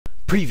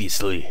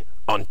Previously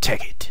on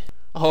Tekkit.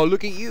 Oh,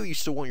 look at you. You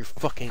still want your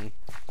fucking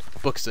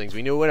books things.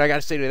 We know what I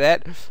gotta say to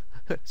that.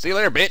 See you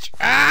later, bitch.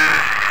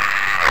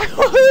 Ah!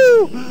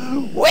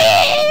 Woohoo!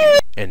 Woo!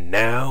 And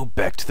now,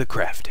 back to the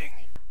crafting.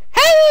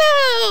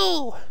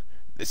 Hello!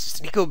 This is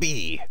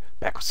NicoB,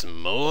 back with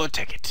some more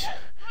Tekkit.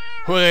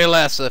 When I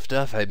last left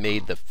off, I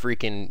made the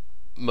freaking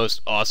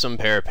most awesome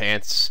pair of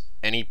pants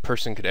any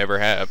person could ever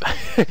have.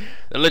 That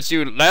allows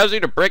you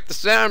to break the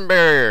sound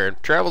barrier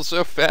and travel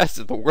so fast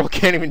that the world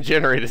can't even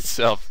generate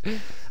itself.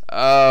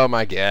 Oh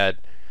my god.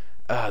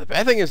 The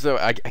bad thing is though,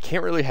 I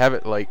can't really have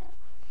it like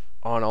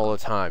on all the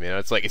time. You know,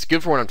 it's like it's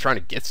good for when I'm trying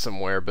to get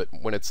somewhere, but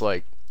when it's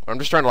like when I'm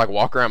just trying to like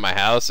walk around my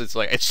house, it's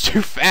like it's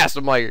too fast.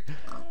 I'm like,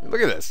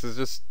 look at this. It's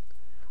just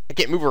I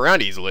can't move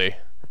around easily.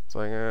 It's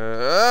like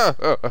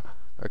okay,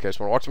 I just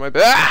want to walk to my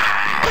bed.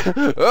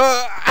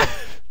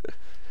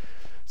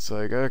 It's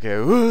like, okay.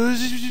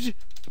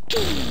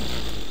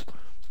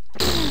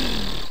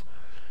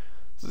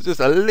 It's just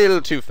a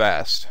little too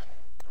fast.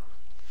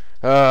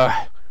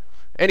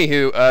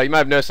 Anywho, you might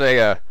have noticed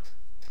I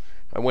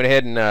went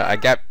ahead and I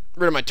got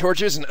rid of my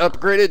torches and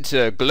upgraded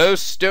to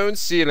glowstone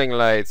ceiling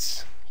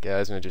lights.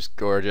 Guys, they're just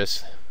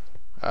gorgeous.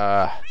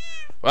 Why?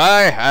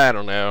 I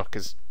don't know,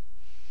 because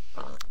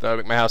I thought I'd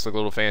make my house look a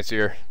little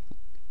fancier.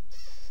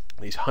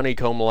 These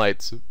honeycomb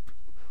lights.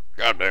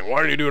 God dang,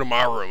 why did you do it in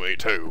my room,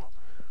 too?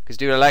 Because,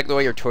 dude, I like the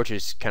way your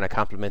torches kind of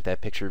complement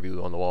that picture of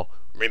you on the wall.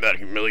 I mean, that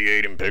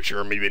humiliating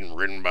picture of me being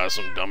ridden by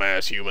some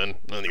dumbass human,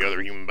 and the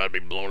other human about to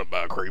be blown up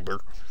by a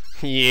creeper.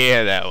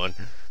 Yeah, that one.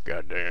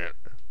 God damn it.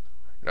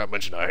 Not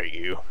mention I hate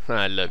you.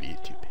 I love you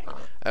too, pig.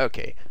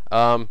 Okay.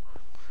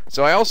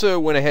 So I also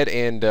went ahead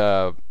and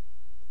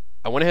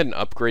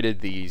upgraded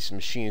these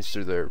machines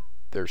to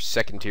their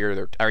second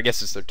tier. I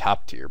guess it's their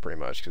top tier, pretty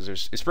much, because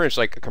it's pretty much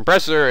like a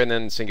compressor and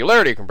then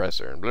singularity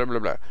compressor and blah blah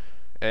blah.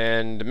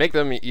 And to make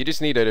them, you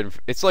just need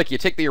it's like you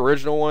take the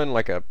original one,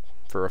 like this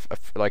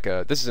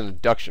is an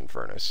induction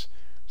furnace.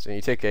 So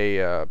you take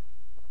a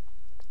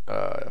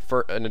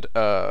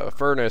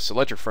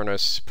electric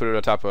furnace, put it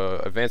on top of a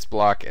advanced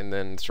block, and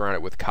then surround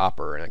it with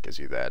copper, and it gives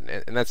you that.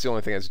 And that's the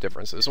only thing that's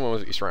different. So this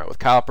one you surround it with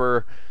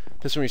copper.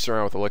 This one you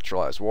surround with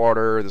electrolyzed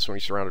water. This one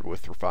you surrounded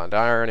with refined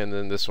iron, and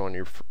then this one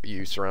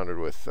you surrounded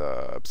with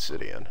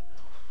obsidian.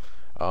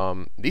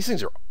 These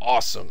things are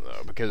awesome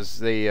though, because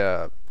they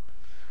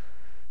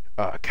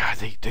God,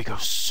 they go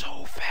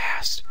so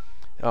fast.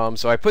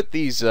 So I put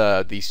these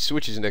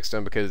switches next to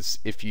them because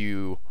if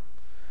you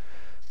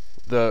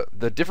the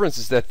difference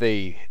is that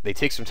they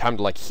take some time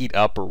to like heat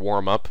up or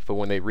warm up, but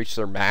when they reach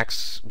their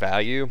max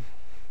value,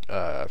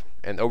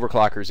 and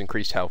overclockers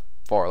increased how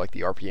far like the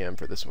RPM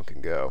for this one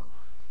can go.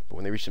 But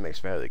when they reach the max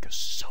value, they go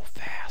so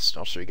fast.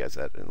 I'll show you guys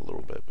that in a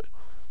little bit.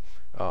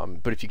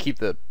 But if you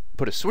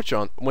put a switch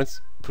on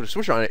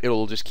it,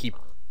 it'll just keep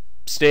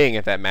staying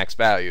at that max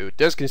value. It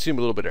does consume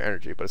a little bit of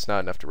energy, but it's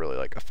not enough to really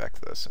like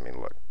affect this. I mean,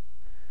 look,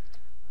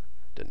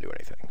 didn't do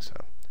anything.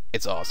 So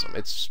it's awesome.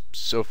 It's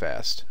so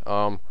fast.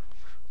 Also,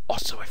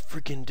 I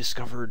freaking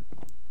discovered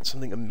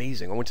something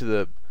amazing. I went to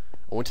the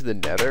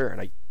Nether, and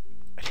I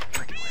didn't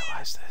freaking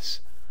realize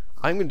this.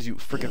 I'm gonna do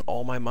freaking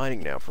all my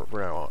mining now from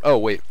now on. Oh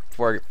wait,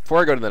 before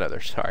I go to the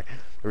Nether, sorry.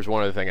 There was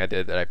one other thing I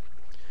did that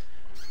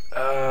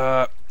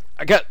I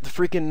got the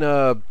freaking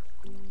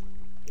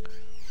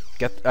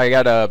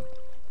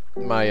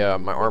my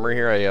armor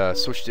here. I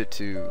switched it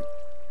to.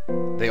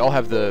 They all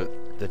have the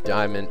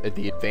diamond,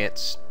 the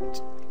advanced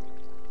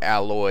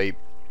alloy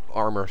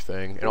armor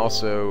thing, and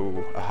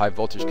also a high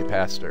voltage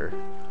capacitor.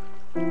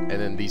 And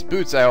then these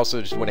boots, I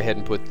also just went ahead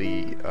and put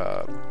the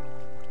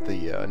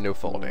no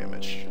fall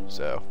damage.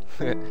 So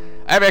I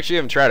actually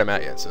haven't tried them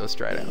out yet, so let's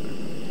try it out.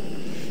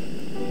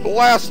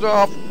 Blast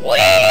off!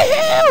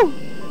 Woohoo!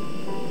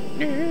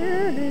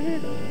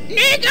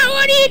 Nico,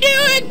 what are you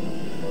doing?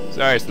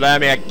 Sorry,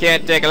 Slimy, I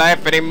can't take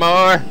life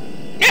anymore.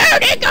 No,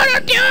 Nico,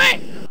 don't do it!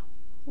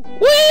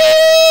 Whee!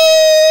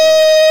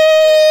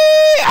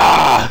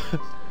 Ah!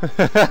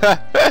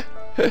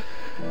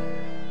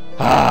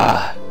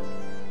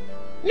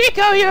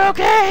 Nico, you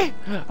okay?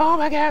 Oh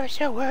my god, I'm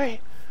so worried.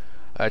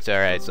 That's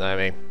alright,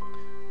 Slimy.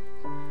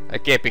 I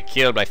can't be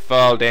killed by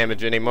fall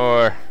damage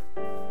anymore.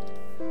 I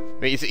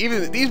mean,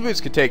 even these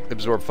boots could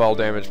absorb fall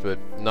damage, but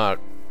not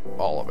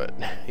all of it.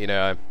 You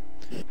know,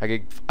 I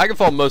can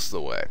fall most of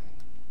the way.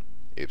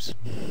 Oops.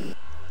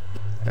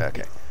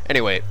 Okay.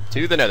 Anyway,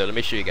 to the Nether. Let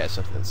me show you guys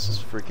something that's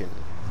just freaking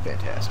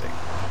fantastic.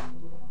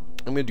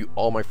 I'm gonna do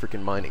all my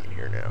freaking mining in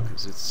here now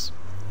because it's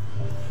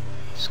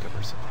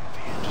discover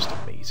something just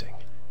amazing.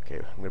 Okay,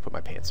 I'm gonna put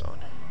my pants on.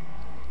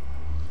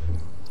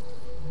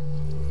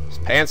 It's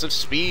pants of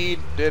speed,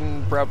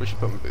 and probably should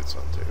put my boots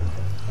on too.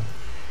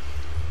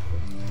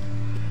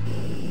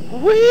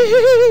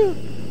 Woo!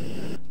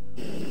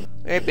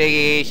 Hey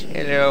piggies,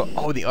 hello.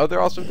 Oh, the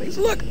other awesome things.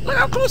 Look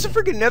how close the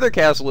freaking Nether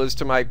castle is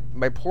to my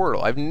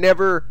portal. I've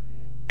never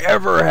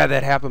ever had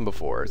that happen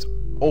before. It's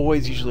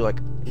always usually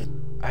like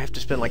I have to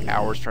spend like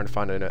hours trying to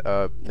find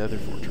a Nether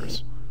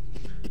fortress.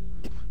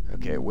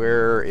 Okay,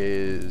 where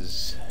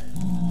is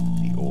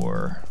the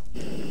ore?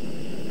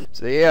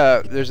 So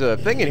yeah, there's a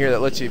thing in here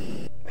that lets you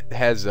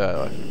has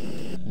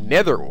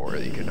nether ore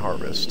that you can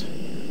harvest,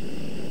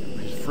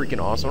 which is freaking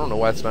awesome. I don't know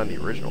why it's not in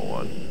the original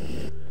one.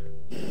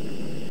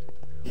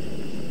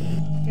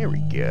 Here we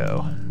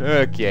go.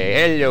 Okay,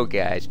 hello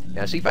guys.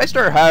 Now see, if I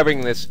start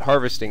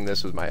harvesting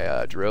this with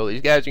my drill,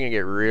 these guys are gonna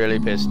get really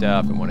pissed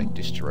off and want to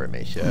destroy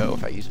me. So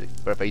if I use it,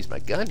 but if I use my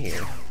gun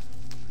here,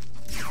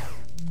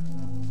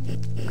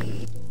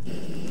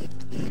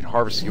 I can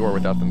harvest the ore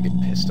without them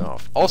getting pissed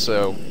off.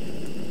 Also,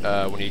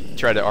 when you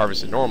try to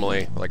harvest it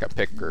normally, like a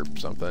pick or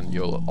something,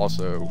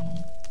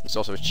 there's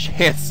also a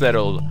chance that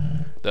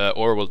the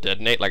ore will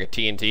detonate like a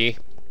TNT.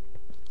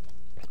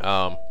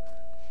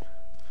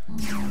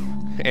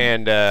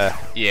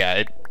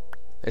 Yeah,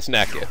 it's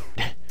not good.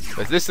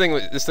 But this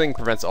thing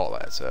prevents all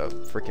that. So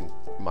freaking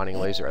mining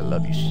laser, I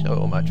love you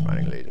so much,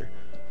 mining laser.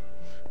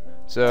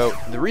 So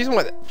the reason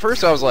why,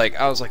 first I was like,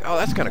 oh,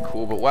 that's kind of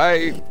cool, but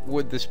why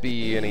would this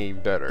be any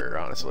better?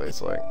 Honestly,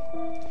 it's like,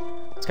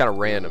 it's kind of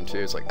random too.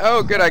 It's like,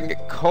 oh good, I can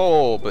get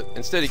coal, but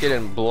instead of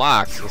getting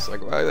blocks, it's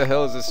like, why the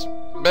hell is this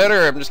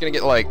better? I'm just gonna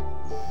get like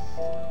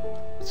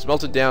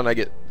smelted down. I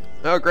get,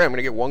 oh great, I'm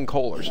gonna get 1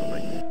 coal or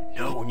something.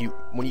 No,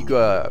 when you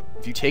go,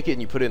 if you take it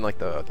and you put it in like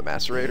the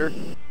macerator,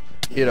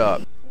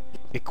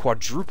 it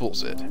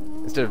quadruples it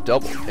instead of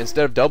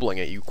doubling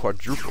it. You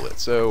quadruple it.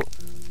 So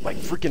like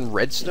freaking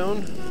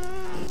redstone.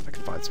 If I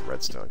can find some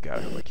redstone, God,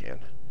 I hope I can.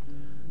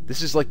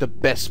 This is like the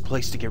best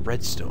place to get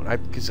redstone.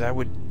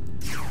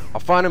 I'll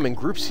find them in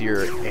groups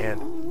here,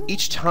 and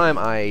each time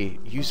I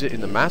use it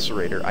in the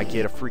macerator, I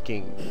get a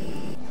freaking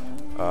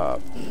I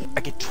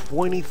get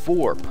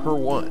 24 per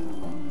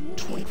one.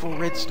 24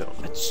 redstone.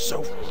 That's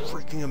so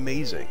freaking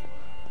amazing.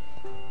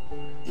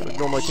 That would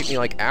normally take me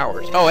like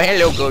hours. Oh,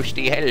 hello,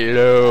 Ghosty.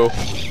 Hello.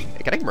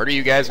 Hey, can I murder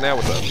you guys now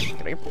with a...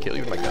 Can I kill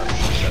you with my gun?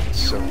 That's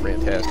so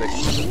fantastic.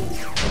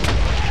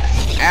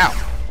 Ow.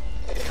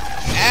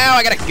 Ow,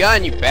 I got a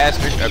gun, you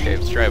bastard. Okay,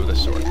 let's try it with a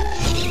sword.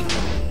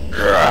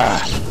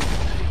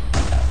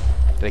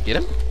 Did I get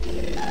him?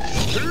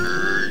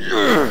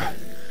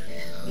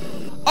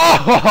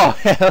 Oh,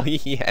 hell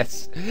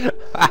yes.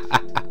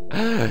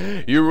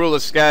 You rule the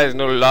skies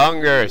no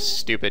longer,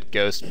 stupid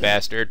ghost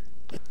bastard.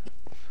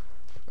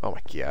 Oh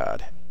my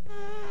god.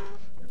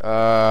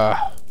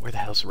 Where the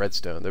hell's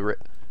redstone? Let's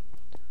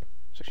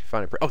actually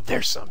find it. Oh,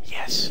 there's some.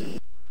 Yes.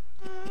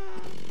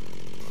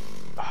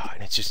 Oh,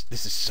 and it's just,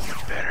 this is so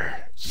much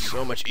better.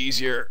 So much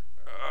easier.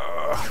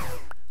 Oh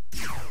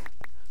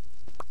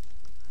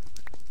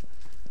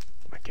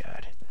my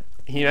god.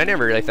 You know, I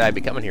never really thought I'd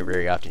be coming here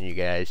very often, you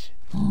guys.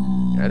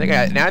 Now I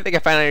think I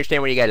finally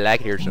understand why you guys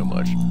like it here so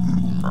much.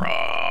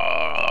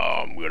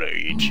 I'm gonna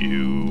eat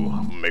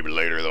you. Maybe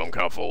later, though. I'm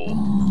kind of full.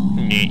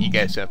 You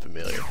guys sound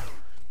familiar.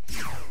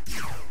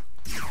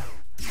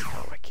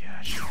 Oh my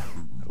gosh.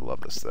 I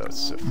love this, though. It's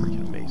so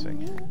freaking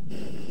amazing.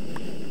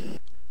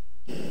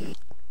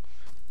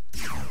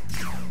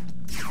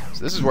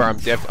 So this is where I'm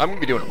gonna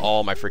be doing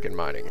all my freaking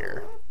mining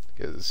here.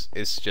 Because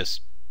it's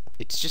just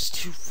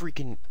too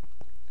freaking...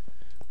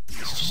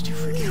 It's just too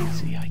freaking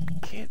easy. I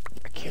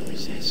can't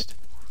resist.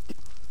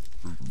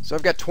 So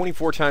I've got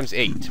 24 times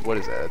 8. What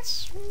is that?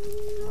 It's...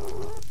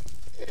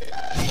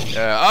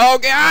 oh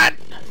god!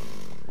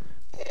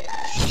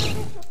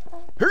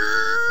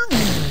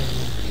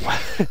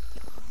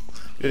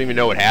 Didn't even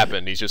know what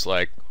happened. He's just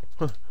like,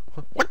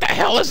 what the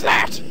hell is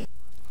that?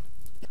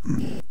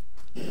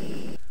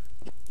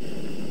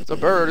 It's a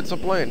bird. It's a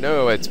plane.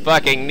 No, it's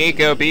fucking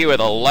NicoB with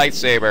a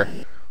lightsaber.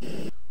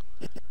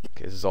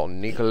 Okay, this is all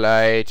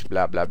Nicolite,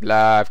 blah blah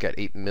blah. I've got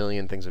 8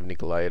 million things of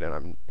Nicolite, and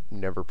I'm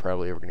never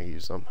probably ever gonna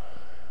use them.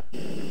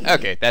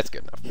 Okay, that's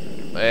good enough.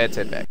 Let's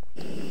head back.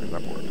 Where's my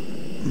board?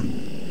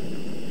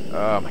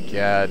 Oh my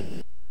god.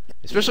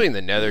 Especially in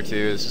the nether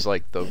too, this is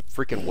like, the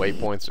freaking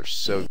waypoints are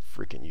so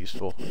freaking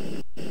useful.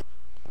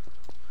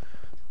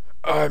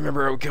 Oh, I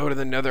remember I would go to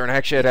the nether and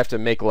actually I'd have to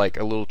make like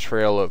a little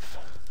trail of,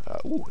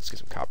 ooh, let's get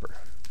some copper.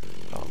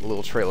 A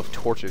little trail of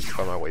torches to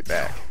find my way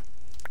back.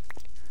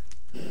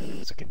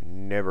 Because I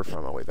can never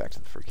find my way back to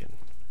the freaking,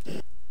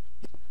 to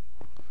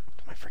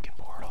my freaking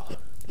portal.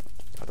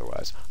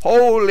 Otherwise,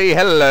 holy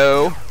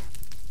hello!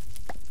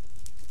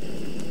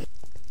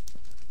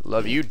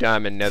 Love you,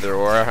 diamond nether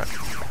ore.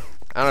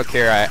 I don't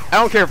care. I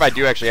don't care if I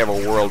do actually have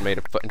a world made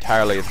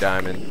entirely of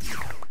diamond,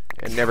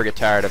 and never get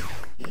tired of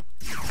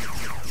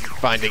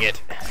finding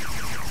it.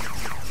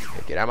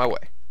 Okay, get out of my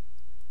way.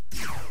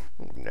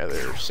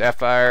 Another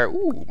sapphire.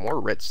 Ooh, more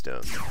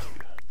redstone.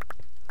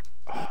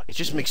 Oh, it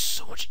just makes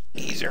so much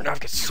easier. Now I've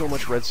got so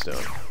much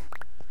redstone.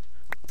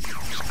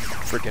 Just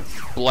freaking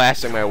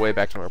blasting my way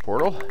back to my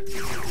portal.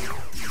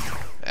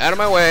 Out of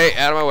my way!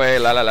 Out of my way!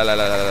 La la la la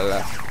la la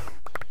la.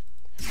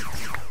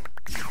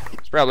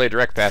 Probably a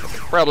direct path.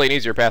 Probably an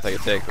easier path I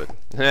could take, but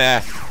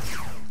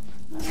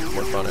it's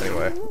more fun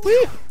anyway.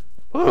 Woo!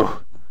 Woo!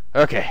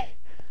 Okay.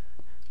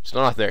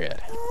 Still not there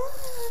yet.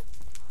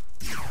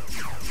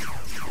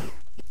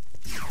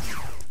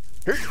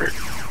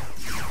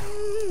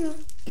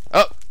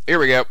 Oh, here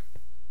we go.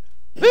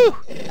 Woo!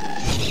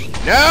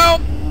 No!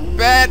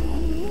 Bad!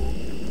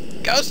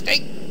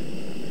 Ghosting!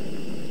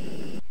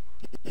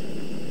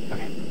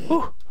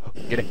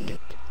 Get it. Get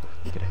it.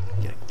 Get it.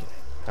 Get it. Get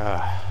it.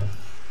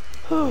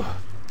 Whew.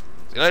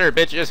 See you later,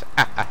 bitches.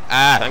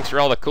 Thanks for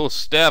all the cool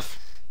stuff.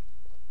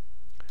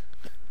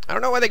 I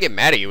don't know why they get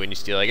mad at you when you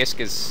steal. I guess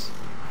because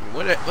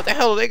what the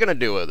hell are they gonna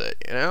do with it?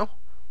 You know?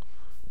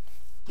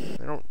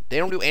 They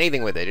don't do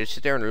anything with it. Just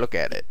sit there and look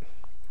at it.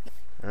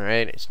 All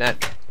right. It's not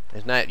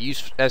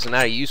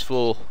a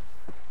useful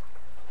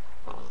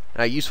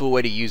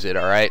way to use it.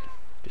 All right.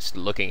 Just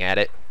looking at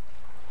it.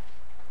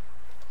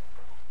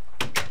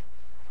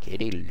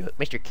 Kitty, look,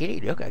 Mr.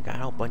 Kitty, look, I got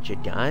a whole bunch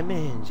of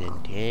diamonds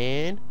and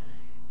tin. And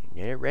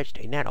they're rich.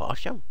 Ain't that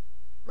awesome?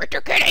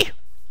 Mr. Kitty!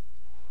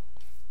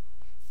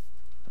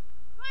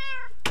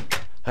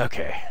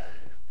 Okay.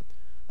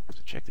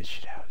 So check this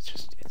shit out.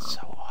 It's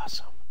so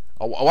awesome.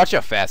 Oh, watch how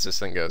fast this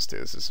thing goes, too.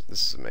 This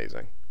is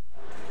amazing.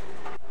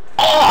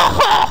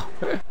 Oh!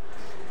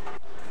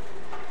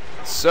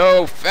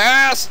 So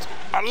fast!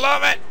 I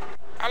love it!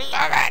 I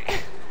love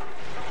it!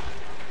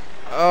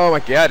 Oh my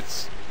god,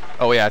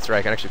 oh yeah, that's right,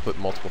 I can actually put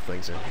multiple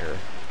things in here.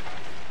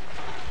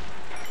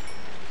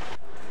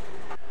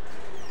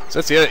 So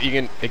that's the other,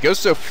 it goes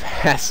so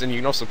fast, and you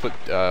can also put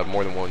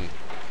more than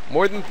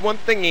one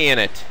thing in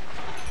it.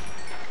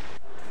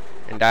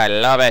 And I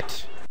love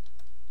it.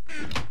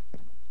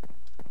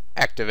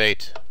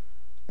 Activate.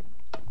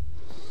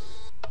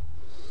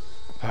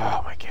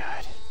 Oh my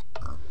god.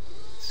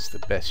 This is the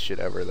best shit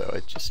ever, though.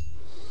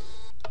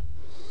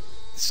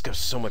 This goes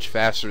so much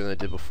faster than it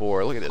did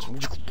before. Look at this.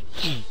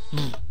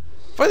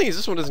 Funny thing is,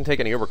 this one doesn't take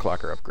any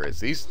overclocker upgrades.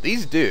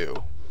 These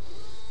do.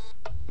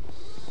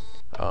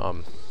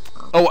 Oh,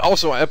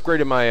 also, I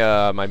upgraded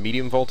my my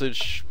medium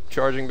voltage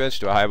charging bench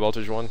to a high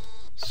voltage one.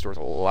 Stores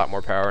a lot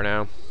more power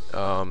now.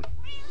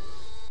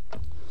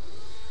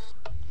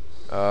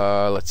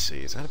 Let's see.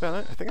 Is that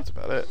about it? I think that's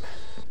about it.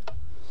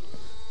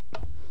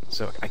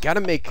 So I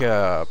gotta make.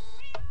 Oh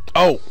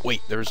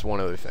wait, there's one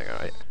other thing.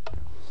 I'll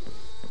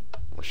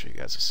show you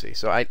guys to see.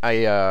 So I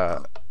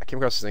came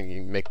across this thing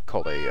you can make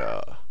called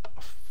a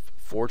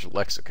forged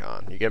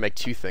lexicon. You gotta make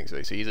two things. So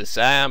you use a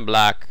cyan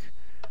block,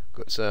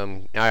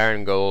 some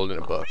iron, gold,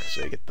 and a book.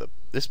 So you get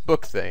this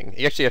book thing.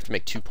 You actually have to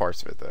make two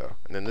parts of it though.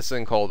 And then this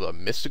thing called a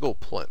mystical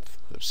plinth,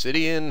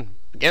 obsidian.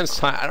 Again,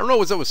 I don't know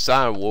what's up with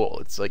cyan wool.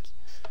 It's like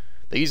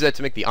they use that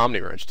to make the Omni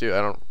wrench too.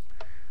 I don't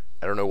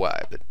know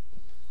why, but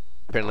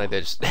apparently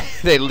they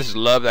just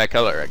love that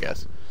color, I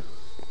guess.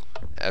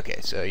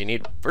 Okay, so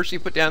first you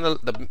put down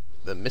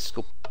the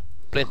mystical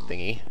plinth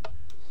thingy.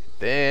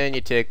 Then you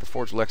take the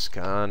forged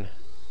lexicon.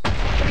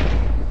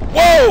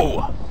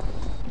 Whoa!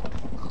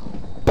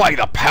 By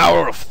the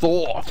power of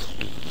Thor!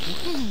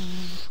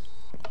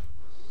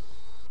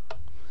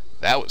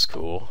 That was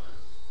cool.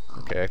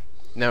 Okay.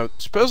 Now,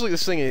 supposedly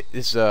this thing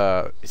is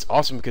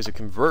awesome because it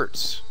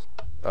converts.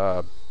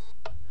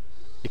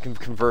 It can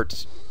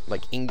convert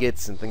like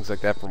ingots and things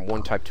like that from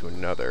one type to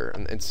another,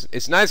 and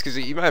it's nice because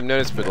you might have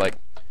noticed, but like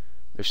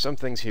there's some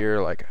things here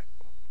like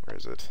where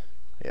is it?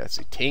 Yeah, it's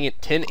a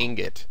tin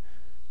ingot,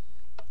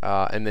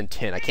 and then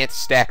tin. I can't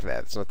stack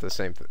that. It's not the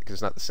same because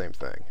it's not the same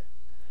thing.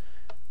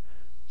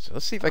 So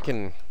let's see if I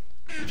can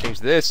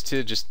change this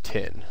to just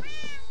tin.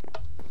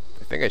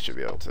 I think I should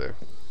be able to.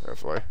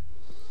 Hopefully,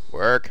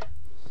 work.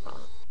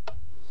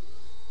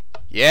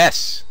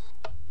 Yes.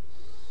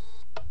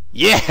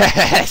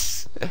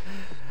 Yes!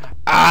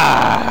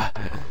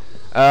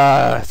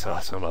 That's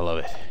awesome. I love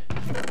it.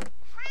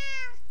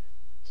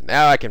 So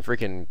now I can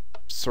freaking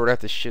sort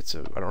out this shit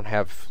so I don't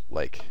have,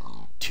 like,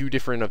 two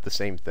different of the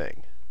same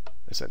thing,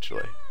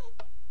 essentially.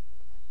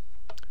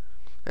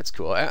 That's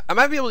cool. I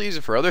might be able to use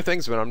it for other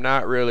things, but I'm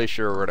not really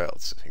sure what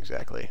else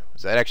exactly.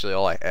 Is that actually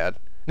all I had?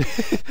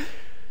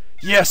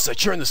 Yes, I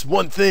turned this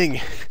one thing.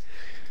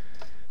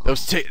 That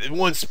was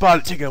one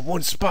spot, taking up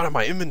one spot on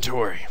my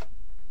inventory.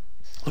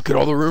 Look at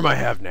all the room I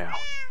have now.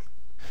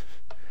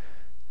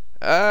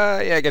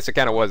 Yeah, I guess it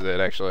kind of was it,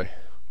 actually.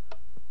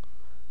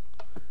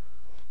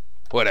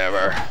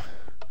 Whatever.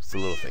 It's the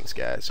little things,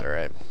 guys,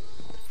 alright?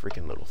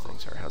 Freaking little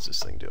things. Alright, how's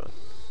this thing doing?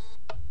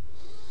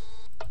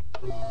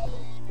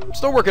 I'm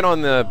still working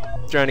on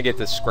trying to get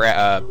the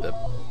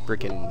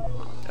freaking,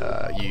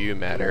 UU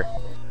matter.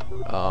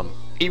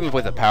 Even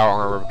with the power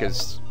armor,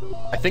 because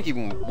I think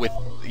even with,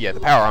 the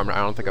power armor,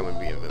 I don't think I'm going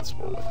to be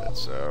invincible with it,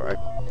 so I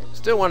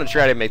still want to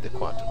try to make the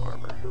quantum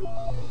armor.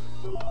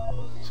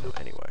 So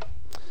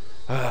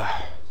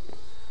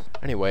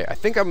anyway, I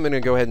think I'm going to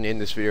go ahead and end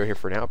this video here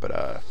for now,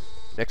 but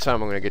next time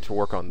I'm going to get to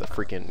work on the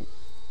freaking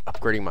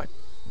upgrading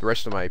the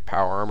rest of my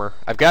power armor.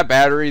 I've got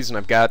batteries and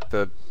I've got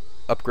the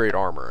upgrade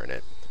armor in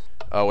it.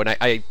 When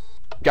I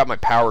got my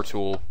power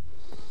tool,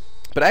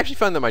 but I actually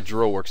find that my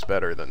drill works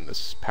better than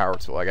this power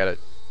tool. I got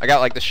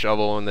like the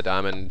shovel and the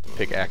diamond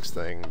pickaxe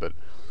thing, but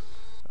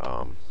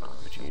you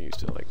can use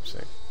to like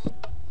say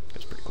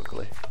just pretty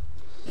quickly.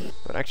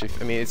 But actually,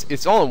 I mean,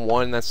 it's all in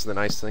one. That's the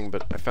nice thing.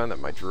 But I found that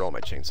my drill and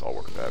my chainsaw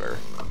work better.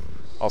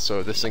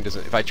 Also, this thing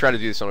doesn't. If I try to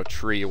do this on a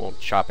tree, it won't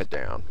chop it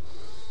down.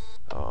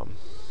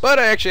 But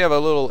I actually have a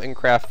little in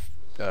craft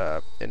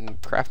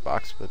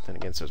box. But then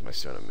again, so is my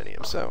stone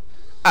aluminium. So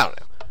I don't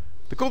know.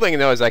 The cool thing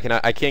though is I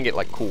can get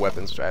like cool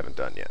weapons which I haven't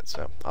done yet,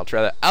 so I'll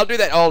try that. I'll do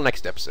that all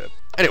next episode.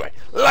 Anyway,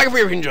 like if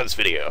you enjoyed this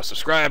video,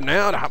 subscribe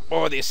now to Hot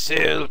Boy the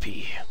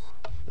SLP.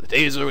 The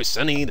days are always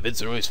sunny, the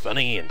vids are always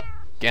funny, and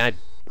god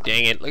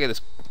dang it, look at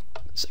this.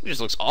 This thing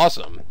just looks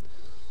awesome.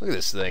 Look at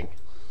this thing.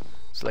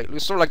 It's like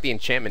sort of like the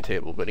enchantment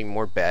table, but even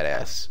more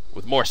badass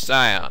with more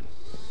scion.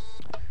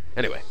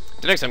 Anyway,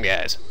 till next time,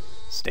 guys.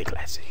 Stay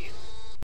classy.